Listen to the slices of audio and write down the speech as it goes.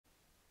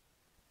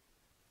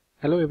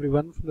Hello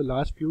everyone. For the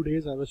last few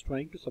days I was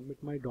trying to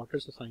submit my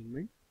daughter's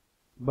assignment,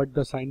 but the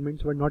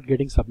assignments were not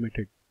getting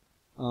submitted.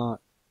 Uh,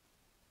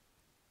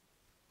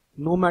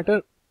 no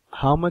matter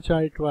how much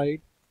I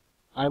tried,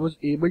 I was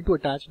able to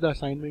attach the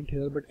assignment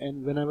here, but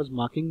when I was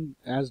marking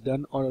as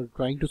done or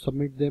trying to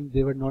submit them,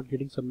 they were not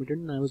getting submitted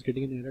and I was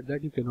getting an error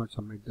that you cannot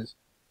submit this.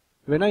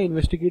 When I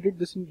investigated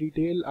this in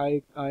detail,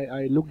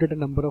 I looked at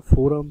a number of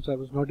forums. I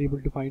was not able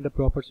to find a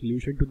proper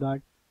solution to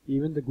that.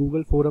 Even the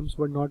Google forums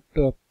were not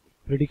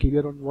pretty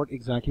clear on what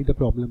exactly the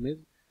problem is.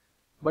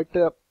 But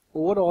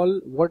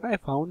overall, what I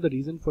found the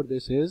reason for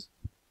this is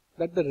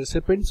that the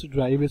recipient's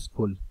drive is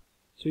full.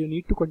 So you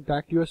need to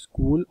contact your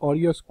school or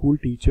your school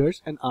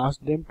teachers and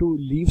ask them to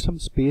leave some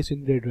space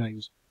in their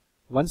drives.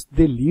 Once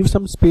they leave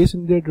some space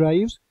in their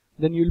drives,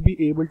 then you'll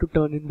be able to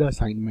turn in the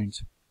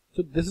assignments.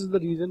 So this is the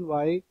reason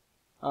why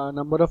a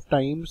number of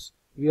times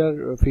we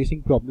are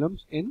facing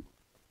problems in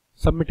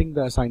submitting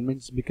the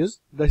assignments, because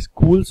the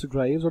school's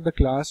drives or the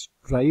class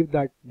drive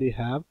that they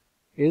have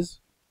is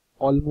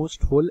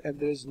almost full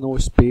and there is no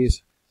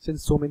space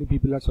since so many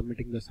people are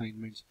submitting the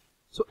assignments.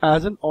 So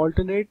as an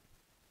alternate,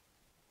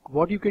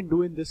 what you can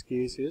do in this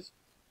case is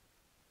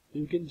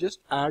you can just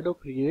add or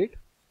create,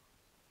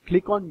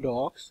 click on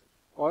docs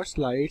or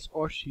slides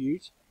or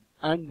sheets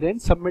and then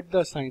submit the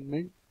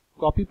assignment,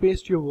 copy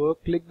paste your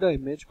work, click the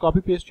image,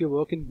 copy paste your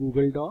work in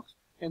Google Docs,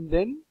 and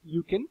then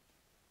you can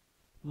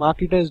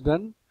mark it as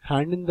done,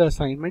 hand in the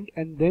assignment,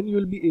 and then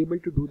you'll be able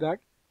to do that.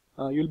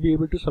 You'll be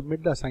able to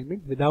submit the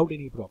assignment without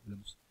any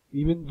problems.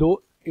 Even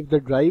though if the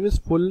drive is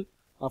full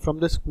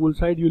from the school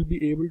side, you'll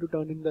be able to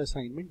turn in the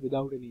assignment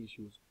without any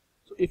issues.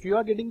 So if you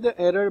are getting the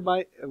error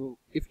by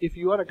if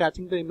you are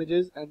attaching the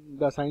images and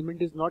the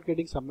assignment is not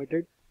getting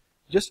submitted,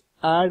 just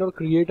add or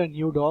create a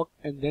new doc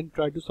and then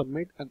try to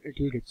submit and it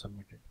will get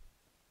submitted.